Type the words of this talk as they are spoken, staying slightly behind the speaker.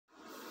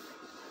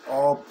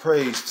All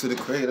praise to the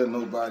Creator,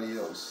 nobody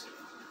else.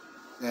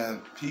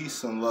 And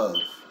peace and love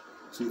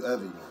to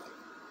everyone.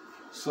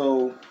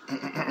 So,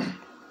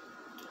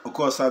 of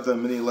course, I've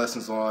done many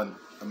lessons on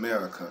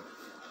America.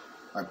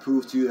 I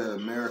proved to you that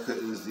America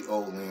is the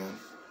old land.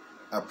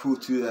 I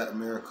proved to you that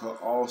America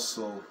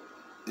also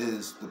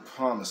is the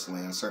promised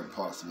land, certain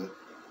parts of it.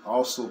 I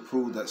also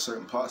proved that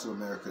certain parts of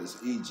America is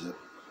Egypt.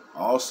 I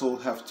also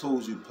have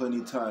told you plenty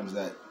of times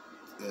that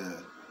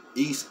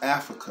East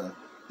Africa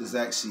is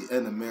actually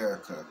in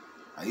America.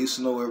 I used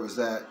to know where it was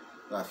at,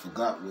 but I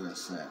forgot where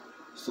it's at.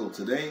 So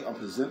today I'm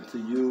presenting to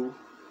you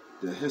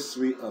the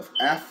history of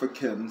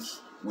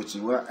Africans, which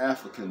you are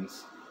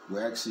Africans,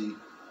 we're actually,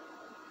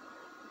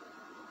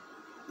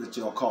 that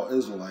y'all call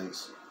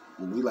Israelites,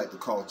 what we like to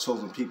call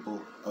chosen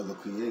people of the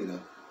Creator,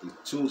 the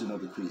children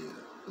of the Creator,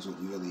 is what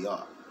we really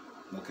are.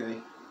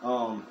 Okay?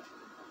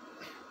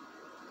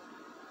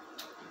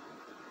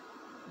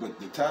 But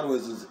the title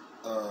is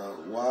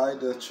Why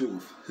the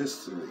Truth?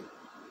 History.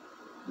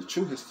 The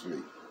true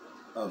history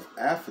of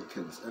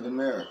Africans in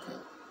America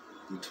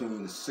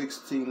between the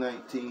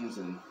 1619s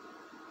and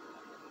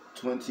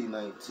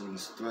 2019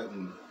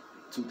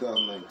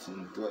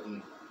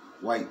 threatened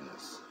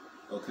whiteness.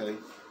 Okay?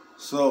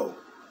 So,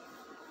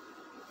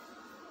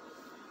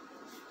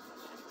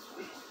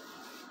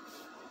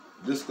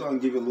 this is going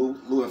to give you a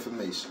little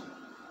information.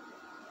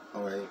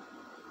 Alright?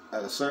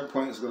 At a certain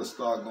point, it's going to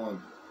start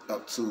going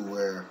up to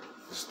where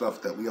the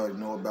stuff that we already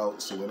know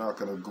about, so we're not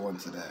going to go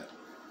into that.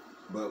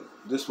 But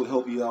this will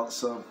help you out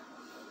some.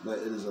 But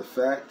it is a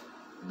fact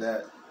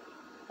that,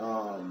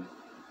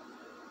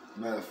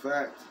 matter of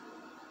fact,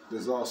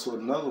 there's also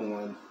another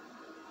one.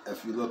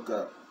 If you look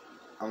up,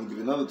 I'm going to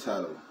give you another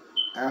title.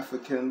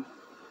 African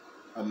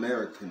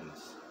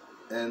Americans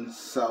in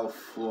South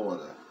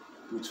Florida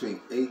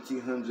between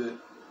 1800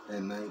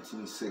 and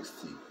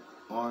 1960.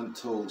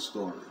 Untold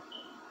story.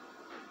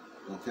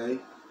 Okay?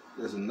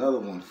 There's another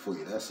one for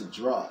you. That's a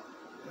drop.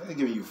 I'm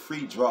giving you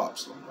free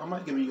drops. I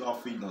might give you all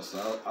free notes.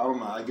 So I don't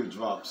mind. I give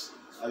drops.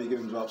 I be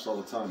giving drops all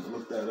the time. But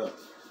look that up.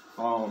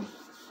 Oh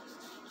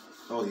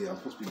yeah, I'm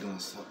supposed to be doing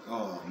something.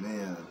 Oh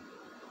man.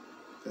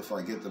 If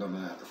I forget,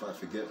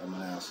 I'm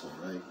an asshole,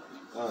 right?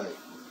 Alright.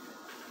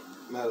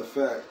 Matter of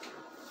fact,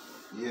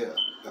 yeah,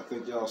 I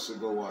think y'all should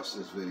go watch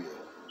this video.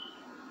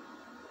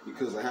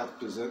 Because I have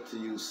to present to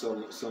you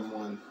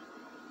someone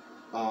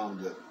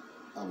that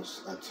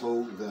I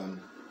told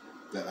them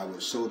that I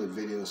would show the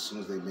video as soon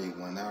as they made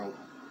one out.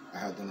 I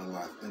had done a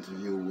live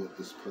interview with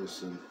this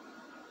person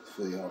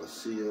for y'all to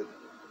see it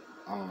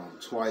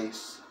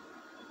twice.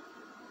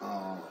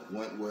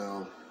 Went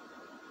well.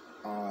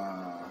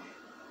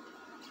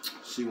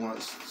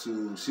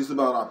 She's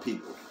about our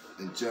people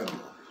in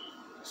general.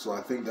 So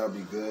I think that'll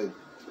be good.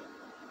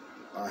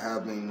 I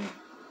have been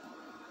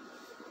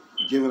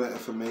given the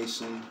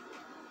information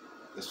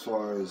as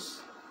far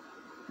as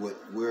what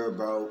we're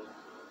about,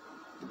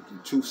 the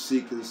truth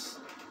seekers,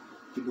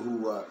 people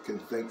who can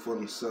think for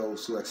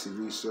themselves, who actually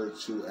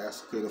research, who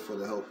ask the Creator for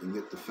the help and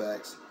get the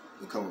facts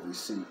and come with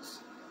receipts.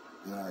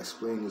 And I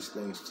explain these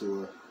things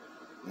to her,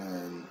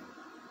 and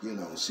you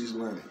know, she's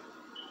learning.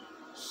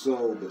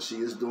 So, but she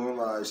is doing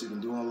lives. She's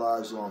been doing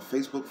lives on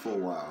Facebook for a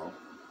while.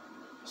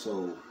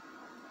 So,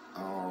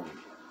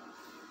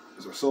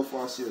 so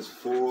far she has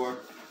 4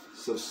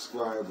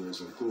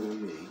 subscribers,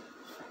 including me.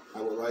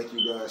 I would like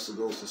you guys to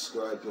go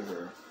subscribe to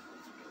her.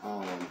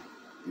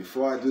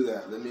 Before I do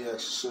that, let me actually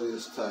show you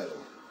this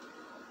title.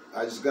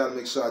 I just got to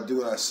make sure I do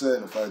what I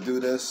said. If I do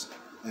this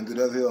and do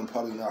the other hill, I'm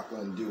probably not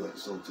going to do it.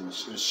 So to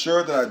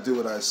ensure that I do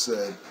what I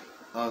said,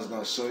 I was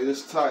going to show you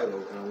this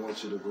title, and I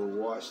want you to go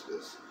watch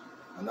this.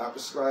 I'm not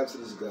prescribed to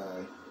this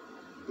guy,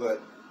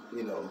 but,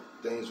 you know,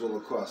 things will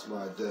across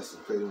my desk. The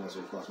Creator ones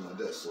will across my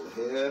desk.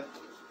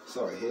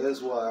 So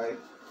here's why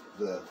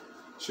the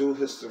true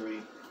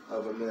history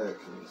of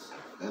Americans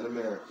and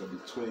America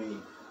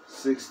between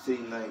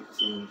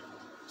 1619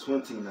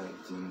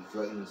 2019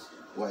 threatens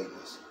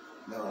whiteness.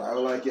 Now, what I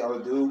would like y'all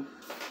to do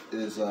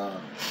is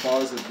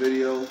pause the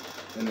video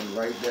and then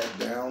write that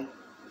down,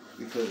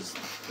 because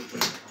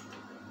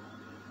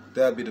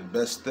that'd be the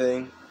best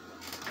thing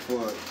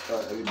for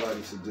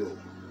everybody to do.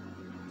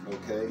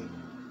 Okay?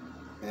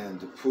 And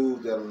to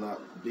prove that I'm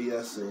not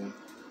BSing,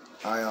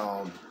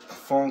 a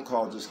phone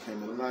call just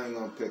came in. I'm not even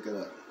gonna pick it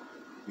up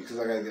because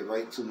I gotta get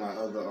right to my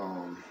other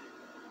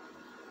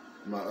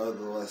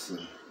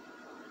lesson.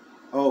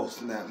 Oh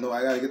snap! No,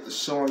 I gotta get to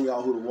showing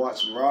y'all who to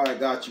watch. Mariah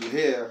got you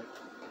here.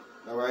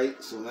 All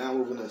right. So now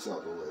moving this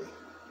out the way.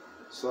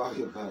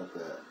 Sorry about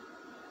that.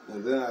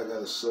 And then I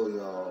gotta show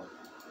y'all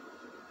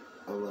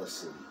a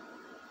lesson.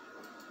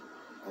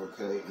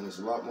 Okay, and there's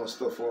a lot more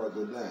stuff for it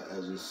than that,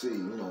 as you see.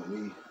 You know,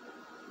 me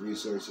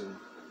researching.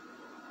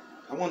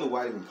 I wonder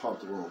why it even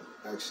popped the roll.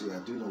 Actually, I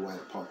do know why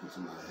it popped into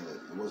my head.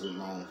 It wasn't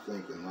my own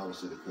thinking.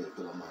 Obviously, they could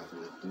put on my head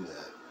to do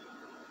that.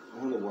 I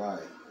wonder why.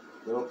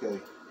 But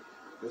okay,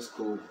 it's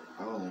cool.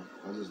 I don't know.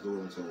 I just do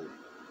what I'm told.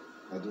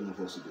 I do what I'm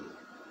supposed to do.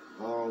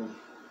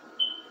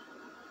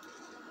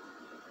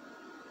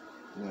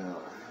 Now,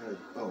 I had,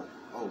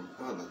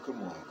 brother,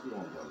 come on,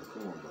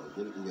 brother,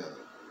 get it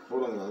together.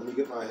 Hold on, let me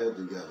get my head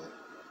together.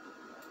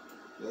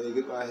 Let me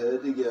get my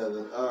head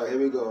together. All right, here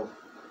we go.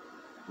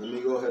 Let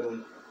me go ahead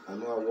and, I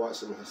know I watched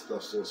some of her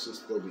stuff, so she'll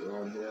still be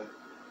on here.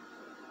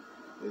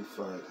 Let me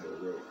find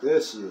her.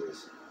 There she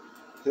is.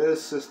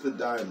 Here's Sister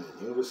Diamond.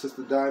 You remember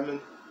Sister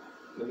Diamond?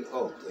 Let me,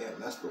 oh, damn,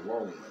 that's the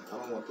long one. I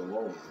don't want the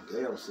long one.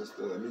 Damn,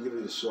 sister. Let me give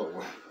you the short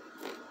one.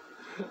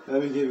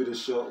 Let me give you the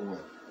short one.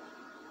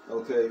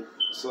 Okay,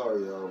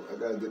 sorry, y'all. I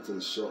got to get to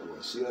the short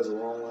one. She has a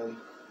long one.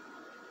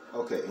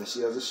 Okay, and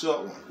she has a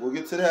short one. We'll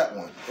get to that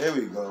one. There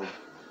we go.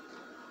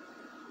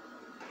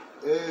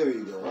 There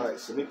we go. All right,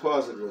 so let me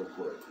pause it real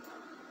quick.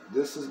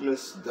 This is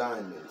Miss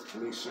Diamond.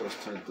 Make sure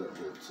it's turned up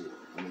good, too.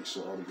 Make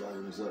sure all the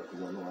volume's up,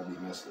 because I know I'll be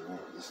messing around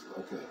with this.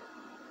 Okay.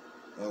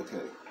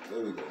 Okay,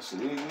 there we go. So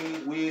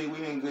we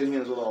in good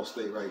hands with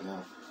Allstate right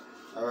now.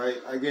 All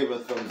right, I gave her a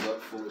thumbs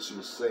up for what she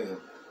was saying.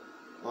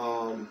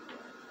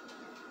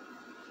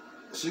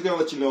 She's gonna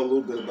let you know a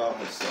little bit about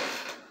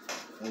herself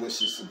and what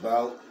she's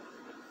about.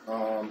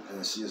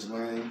 And she is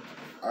learning.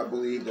 I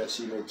believe that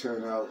she may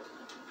turn out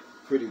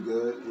pretty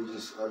good. I'm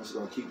just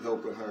gonna keep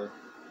helping her,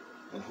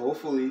 and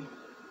hopefully,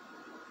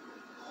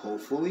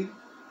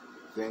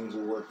 things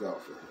will work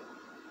out for her.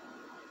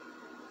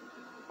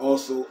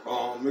 Also,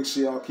 make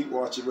sure y'all keep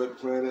watching Red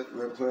Planet.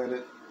 Red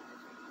Planet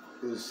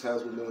has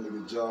been doing a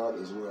good job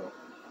as well.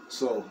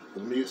 So,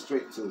 let me get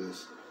straight to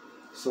this.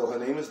 So, her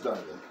name is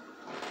Diamond.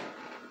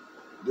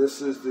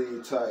 This is the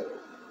title,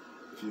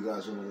 if you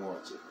guys want to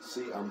watch it.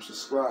 See, I'm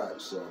subscribed,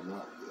 so I'm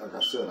not, like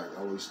I said, I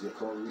always get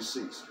covered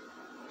receipts.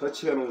 Her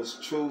channel is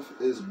Truth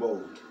is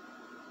Bold.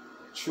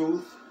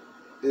 Truth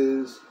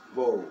is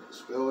Bold.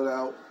 Spell it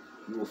out.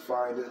 You will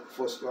find it.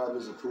 4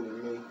 subscribers,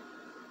 including me.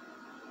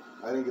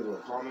 I didn't give her a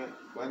comment.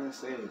 I didn't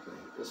say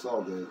anything. It's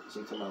all good.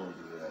 Sometimes I don't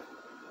do that.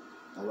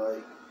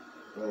 Alright?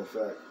 Matter of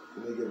fact,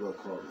 let me give her a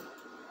comment.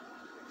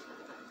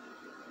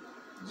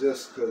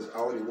 Just because I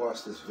already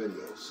watched this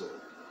video, so.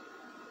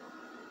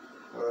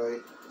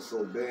 Alright?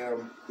 So,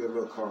 bam, give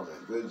her a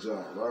comment. Good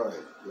job.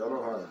 Alright. Y'all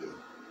know how to do.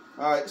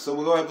 Alright, so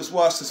we're going to just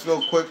watch this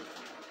real quick.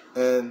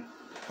 And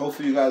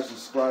hopefully you guys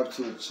subscribe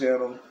to the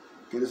channel.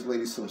 Give this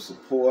lady some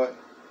support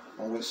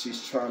on what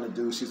she's trying to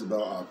do. She's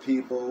about our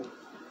people.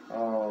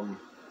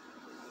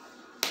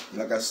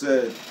 Like I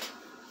said,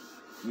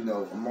 you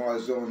know, I'm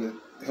always going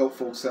to help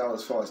folks out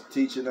as far as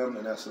teaching them,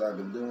 and that's what I've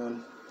been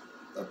doing.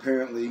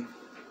 Apparently,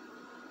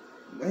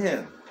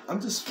 man,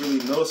 I'm just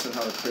really noticing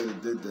how the creator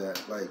did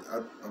that. Like,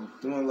 I'm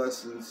doing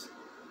lessons,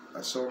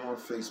 I show them on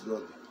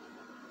Facebook,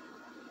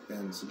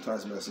 and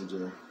sometimes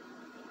Messenger.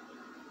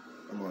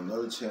 I'm on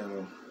another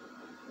channel,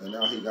 and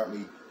now he got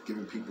me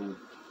giving people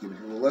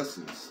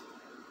lessons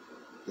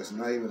that's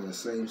not even in the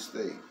same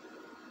state.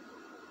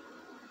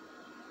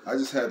 I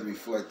just had to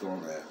reflect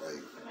on that.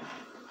 Like,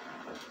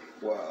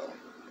 wow.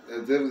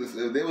 If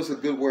there was a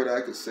good word I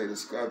could say to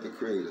describe the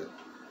creator,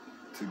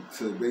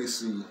 to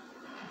basically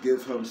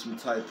give him some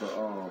type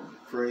of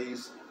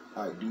praise,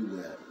 I do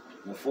that.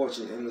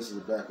 Unfortunately, English is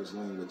a backwards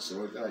language, so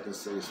all I can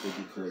say is thank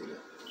you, creator.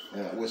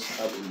 And I wish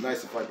it would be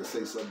nice if I could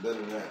say something better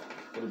than that.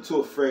 But I'm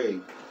too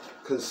afraid,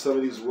 because some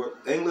of these words,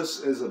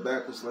 English is a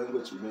backwards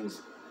language, which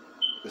means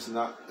it's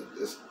not,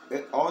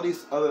 all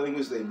these other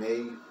languages they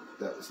made,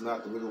 that it's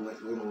not the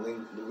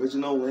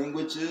original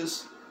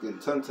languages, getting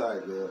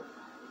tongue-tied there,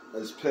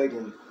 is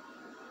pagan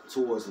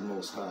towards the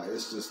Most High.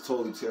 It's just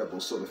totally terrible.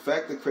 So the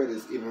fact that creator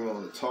is even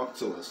willing to talk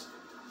to us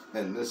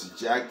in this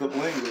jacked up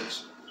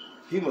language,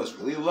 he must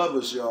really love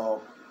us,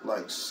 y'all.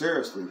 Like,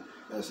 seriously.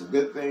 And it's a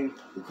good thing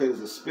the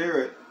creator's a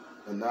spirit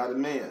and not a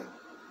man.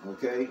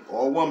 Okay?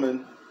 Or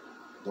woman.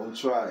 Don't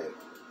try it.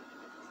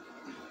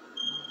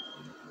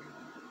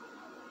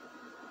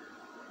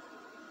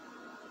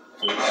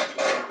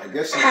 I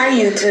guess. Hi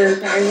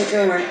YouTube, how you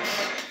doing?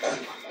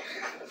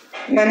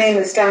 My name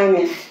is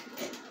Diamond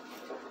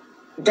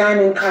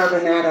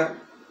Carbonata,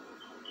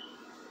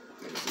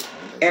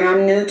 and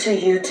I'm new to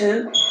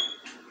YouTube.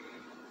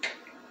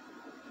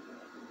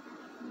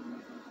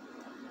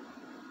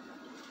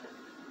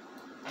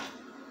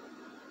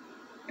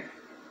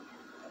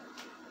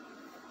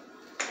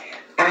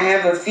 I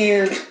have a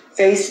few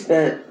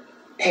Facebook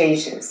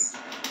pages.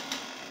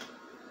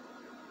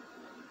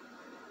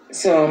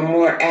 So I'm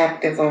more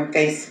active on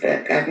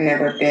Facebook. I've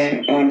never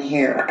been on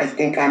here. I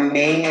think I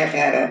may have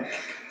had a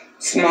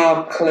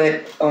small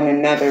clip on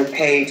another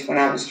page when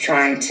I was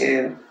trying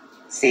to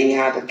see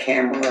how the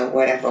camera or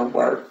whatever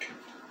worked.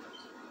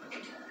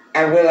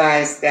 I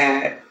realized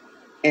that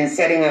in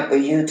setting up a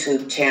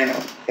YouTube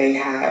channel, they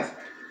have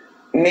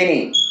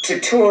many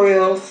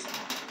tutorials,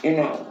 you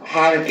know,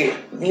 how to get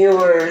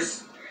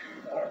viewers,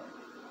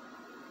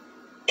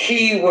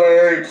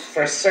 keywords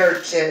for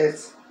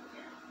searches,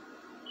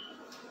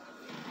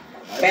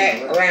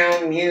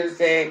 background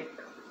music,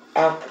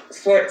 all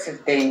sorts of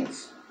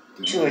things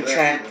to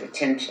attract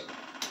attention.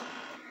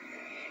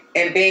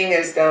 And being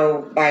as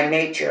though by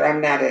nature I'm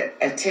not an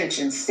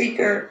attention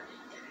seeker,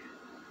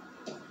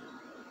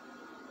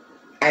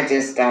 I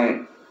just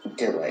don't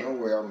do it. No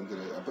way, I don't do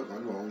it. I put my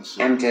own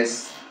shit. I'm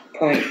just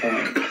point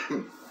blank.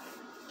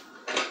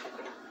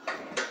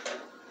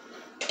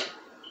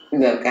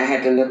 Look, I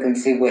had to look and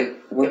see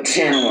what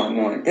channel I'm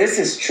on. This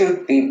is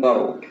Truth Be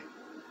Bold,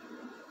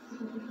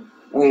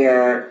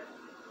 where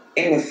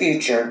in the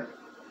future,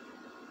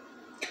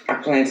 I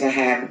plan to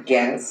have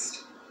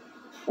guests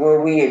where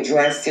we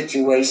address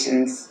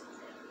situations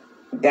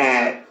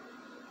that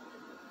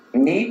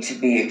need to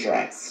be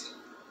addressed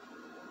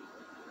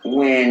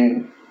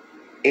when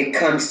it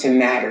comes to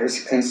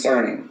matters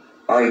concerning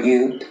our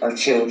youth, our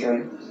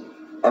children,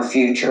 our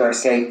future, our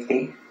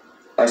safety,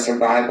 our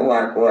survival,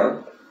 our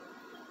growth.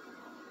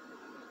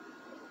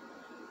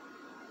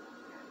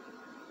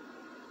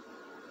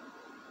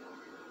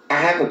 I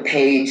have a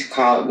page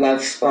called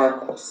Love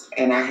Sparkles,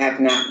 and I have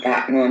not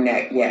gotten on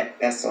that yet.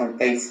 That's on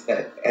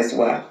Facebook as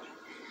well.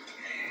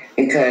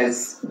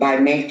 Because by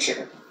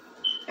nature,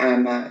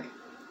 I'm a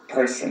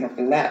person of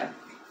love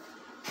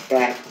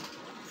that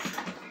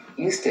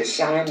used to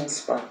shine and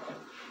sparkle.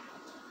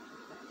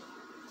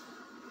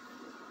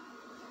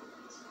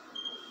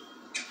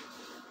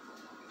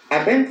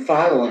 I've been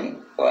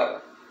following,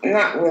 well,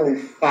 not really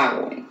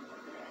following,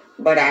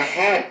 but I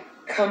had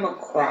come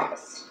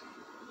across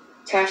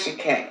Tasha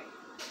K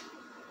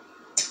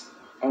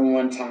on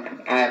one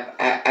time.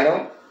 I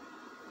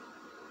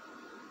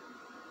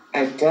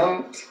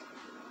don't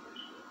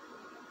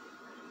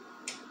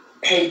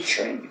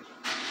patron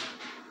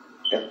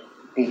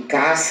the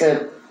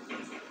gossip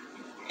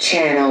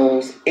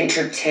channels,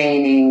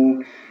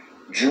 entertaining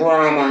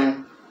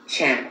drama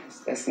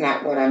channels. That's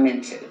not what I'm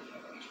into.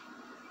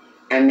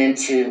 I'm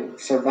into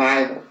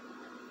survival.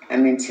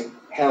 I'm into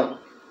health.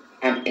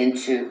 I'm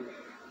into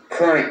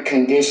current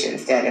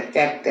conditions that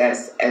affect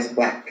us as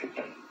Black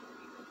people.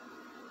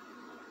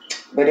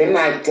 But in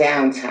my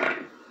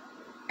downtime,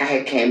 I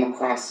had came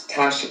across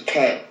Tasha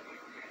K,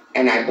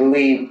 and I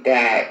believe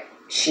that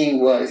she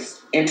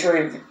was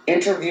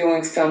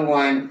interviewing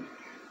someone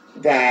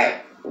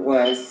that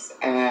was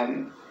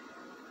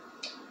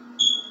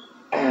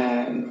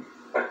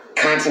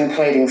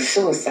contemplating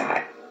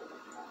suicide.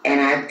 And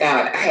I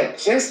thought, I had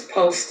just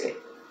posted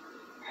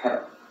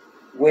her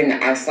when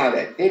I saw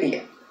that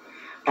video.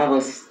 I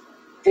was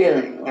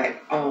feeling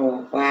like,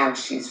 oh, wow,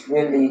 she's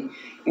really,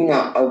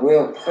 a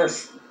real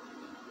person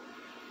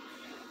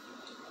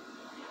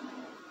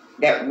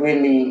that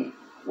really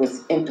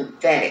was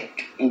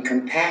empathetic and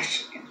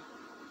compassionate.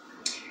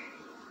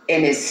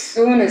 And as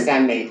soon as I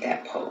made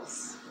that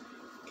post,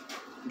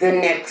 the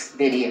next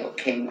video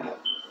came up.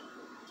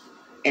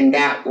 And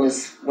that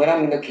was what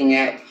I'm looking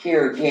at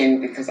here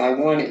again, because I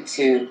wanted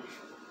to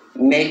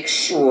make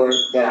sure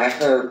that I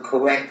heard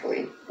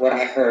correctly what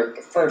I heard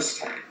the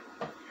first time.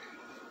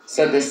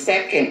 So the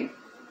second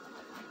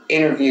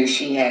interview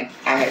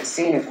I had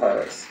seen of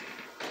hers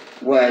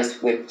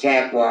was with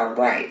Jaguar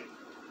Wright.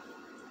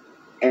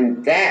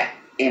 And that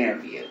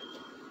interview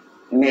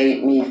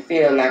made me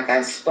feel like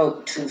I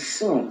spoke too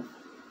soon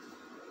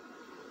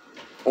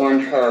on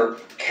her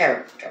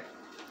character.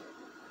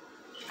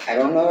 I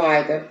don't know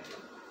either.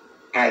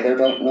 Either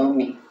don't know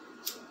me.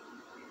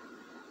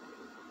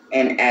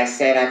 And as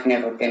said, I've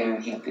never been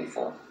on here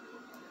before.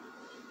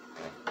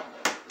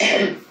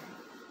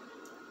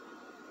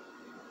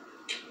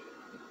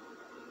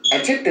 I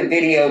took the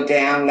video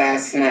down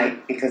last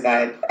night because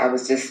I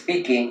was just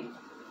speaking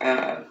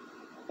on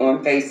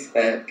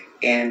Facebook,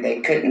 and they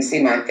couldn't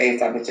see my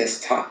face. I was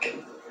just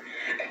talking.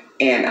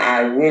 And I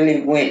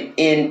really went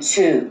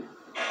into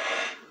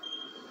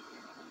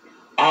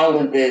all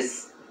of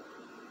this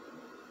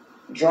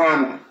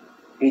drama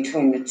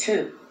between the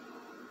two.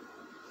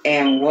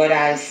 And what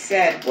I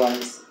said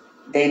was,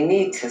 they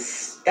need to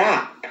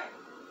stop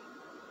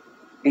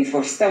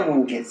before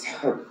someone gets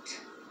hurt.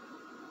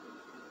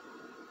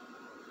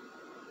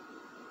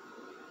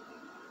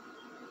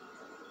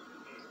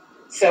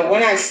 So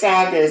when I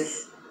saw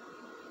this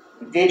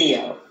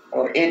video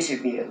or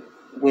interview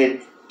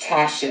with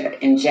Tasha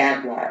and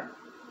Jaguar,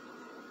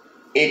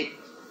 it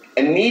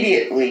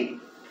immediately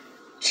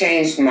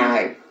changed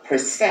my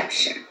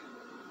perception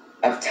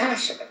of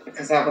Tasha,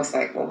 because I was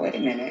like, well, wait a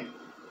minute.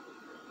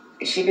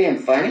 Is she being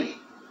funny?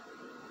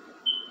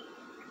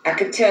 I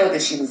could tell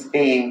that she was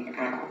being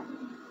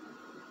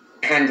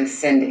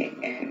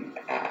condescending and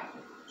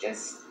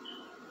just,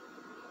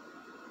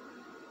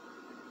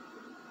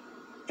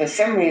 for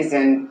some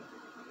reason,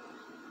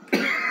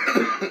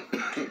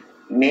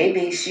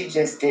 maybe she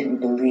just didn't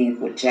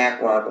believe what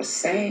Jaguar was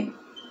saying.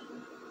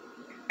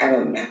 I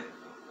don't know.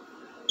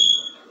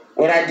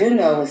 What I do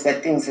know is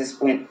that things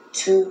just went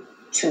too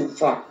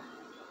far.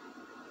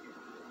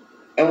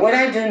 And what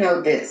I do know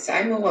this,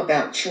 I know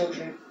about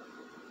children.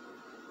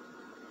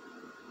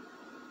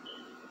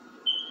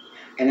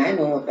 And I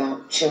know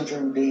about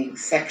children being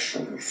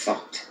sexually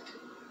assaulted.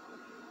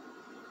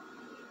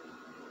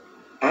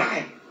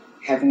 I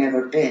have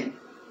never been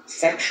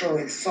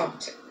sexually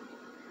assaulted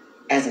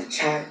as a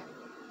child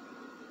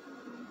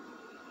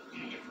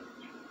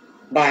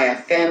by a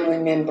family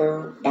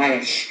member, by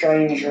a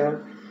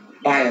stranger,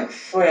 by a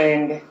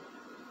friend,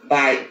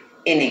 by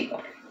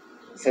anyone.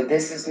 So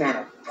this is not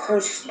a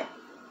personal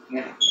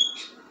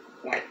knowledge,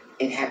 like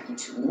it happened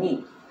to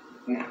me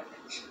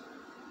knowledge.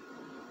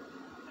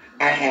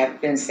 I have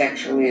been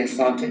sexually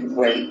assaulted,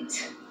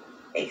 raped,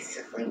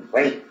 basically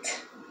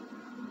raped,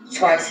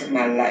 twice in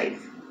my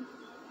life.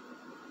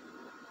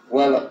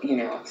 Well, you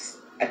know,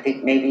 I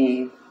think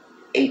maybe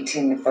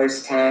 18 the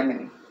first time,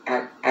 and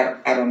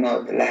I don't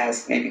know, the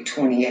last maybe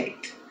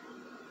 28.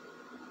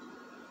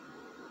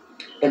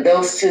 But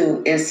those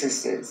two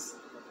instances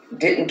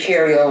didn't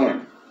carry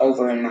on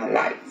over in my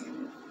life.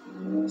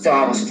 So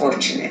I was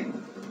fortunate.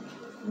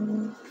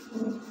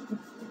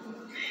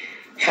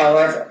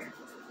 However,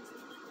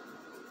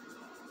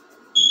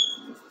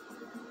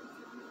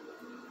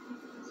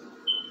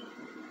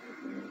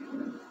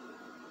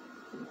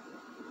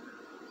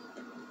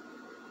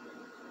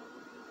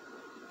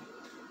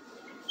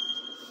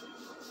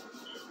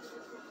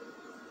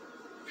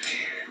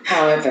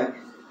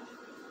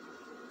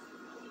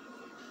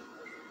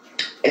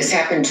 it's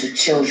happened to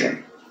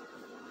children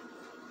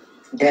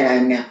that I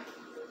know.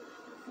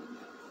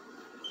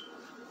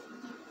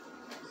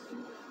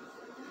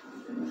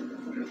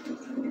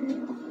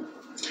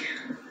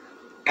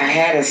 I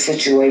had a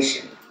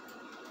situation.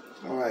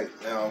 All right,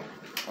 now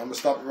I'm gonna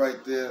stop it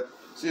right there.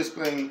 She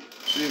explained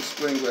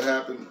what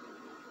happened.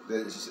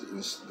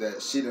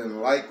 That she didn't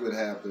like what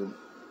happened,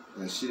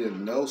 and she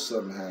didn't know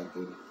something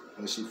happened.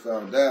 When she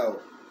found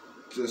out,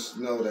 just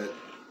know that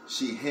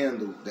she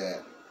handled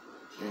that.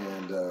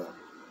 And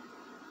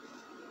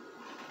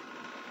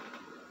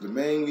the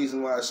main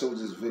reason why I showed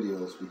this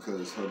video is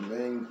because her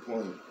main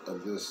point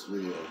of this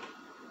video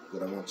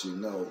that I want you to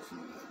know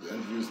from the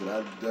interviews that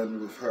I've done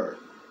with her,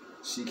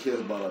 she cares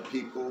about our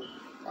people,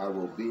 our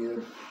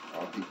well-being,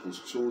 our people's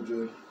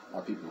children,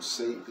 our people's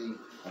safety,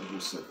 our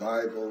people's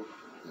survival,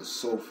 and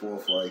so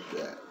forth like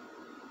that.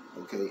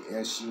 Okay,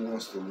 and she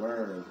wants to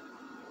learn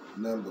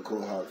nothing but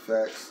cold hard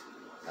facts.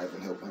 I've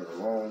been helping her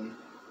along,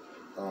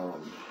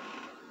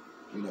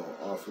 you know,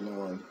 off and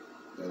on,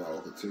 and I'll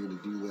continue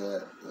to do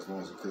that as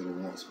long as the creator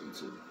wants me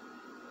to,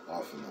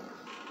 off and on.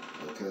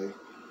 Okay,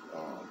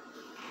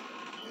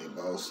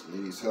 anybody else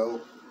needs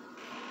help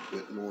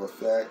with more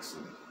facts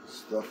and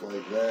stuff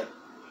like that,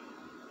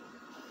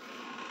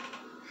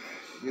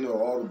 you know,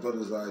 all the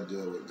brothers I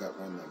deal with got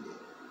my number.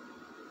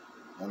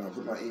 And I'll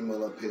put my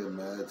email up here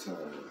mad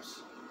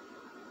times.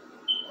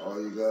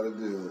 All you gotta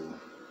do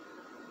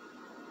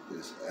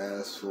is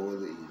ask for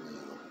the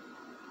email.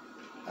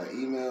 I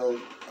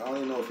don't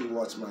even know if you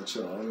watch my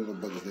channel. I don't even know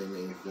brother's name or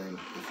anything.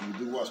 If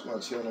you do watch my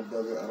channel,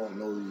 brother, I don't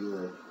know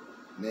your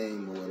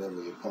name or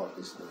whatever, your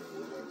partner's name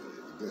or whatever.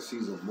 I guess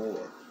he's a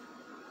Moor.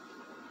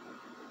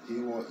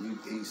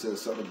 He said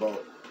something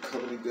about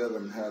coming together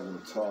and having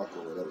a talk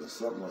or whatever,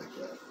 something like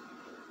that.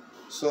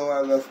 So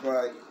I left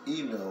my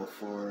email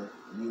for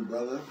you,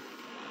 brother,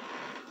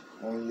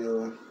 on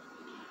your,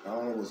 I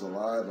don't know, it was a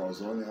live. I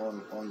was only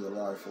on your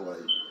live for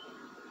like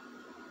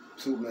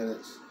 2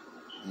 minutes,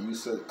 and you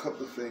said a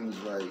couple of things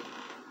right,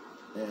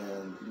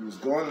 and you was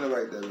going in the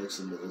right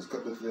direction, but there's a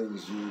couple of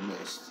things you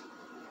missed.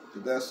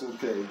 But that's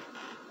okay.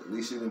 At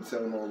least you didn't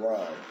tell no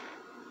lie,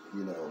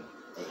 you know,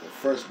 the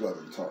first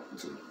brother I'm talking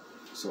to.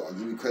 So I'll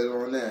give you credit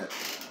on that.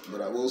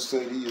 But I will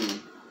say to you,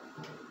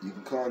 you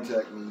can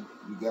contact me.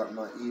 You got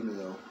my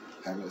email.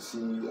 Haven't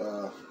seen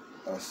you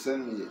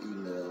send me an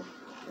email,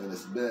 and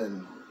it's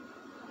been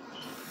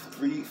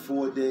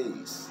 3-4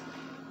 days.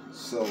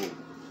 So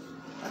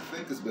I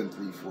think it's been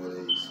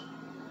 3-4 days.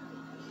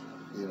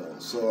 You know,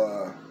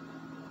 so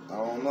I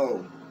don't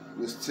know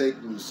what's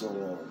taking you so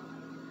long.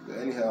 But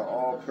anyhow,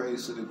 all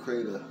praise to the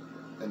Creator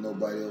and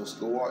nobody else.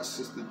 Go watch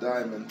Sister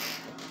Diamond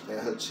and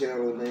her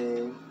channel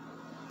name.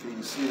 Can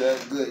you see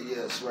that? Good,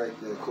 yes, right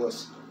there. Of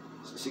course,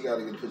 she got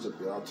to get a picture up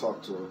there. I'll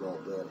talk to her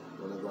about that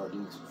whenever I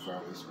do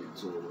finally speak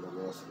to her.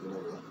 Whenever,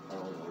 I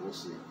don't know, we'll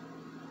see.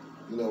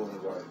 You know,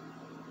 whenever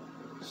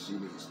she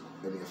needs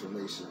any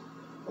information.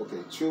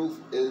 Okay, Truth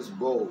is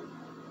Bold.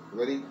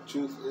 Ready?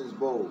 Truth is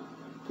Bold.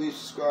 Please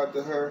subscribe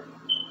to her.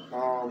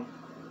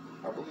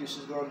 I believe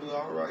she's going to do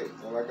all right.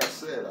 And like I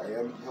said, I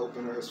am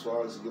helping her as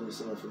far as giving me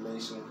some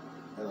information,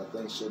 and I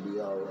think she'll be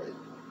all right.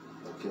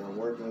 Okay, I'm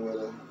working with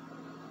her.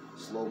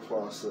 Slow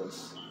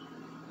process,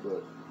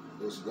 but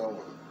it's going.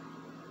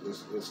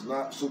 It's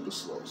not super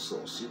slow,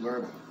 so she's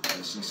learning,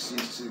 and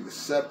she's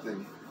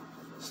accepting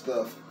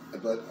stuff.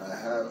 But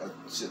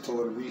she told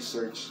her to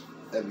research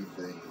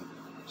everything.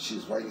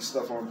 She's writing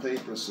stuff on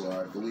paper, so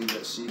I believe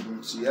that she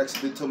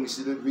actually did tell me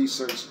she did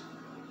research.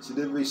 She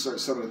did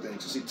research some of the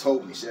things. So she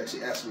told me. She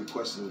actually asked me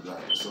questions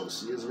about it. So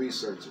she is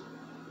researching.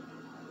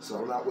 So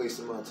I'm not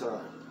wasting my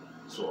time.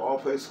 So all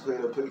praise to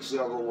Creator. Please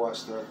y'all go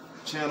watch her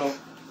channel.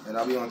 And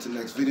I'll be on to the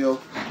next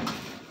video.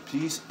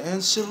 Peace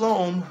and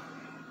shalom.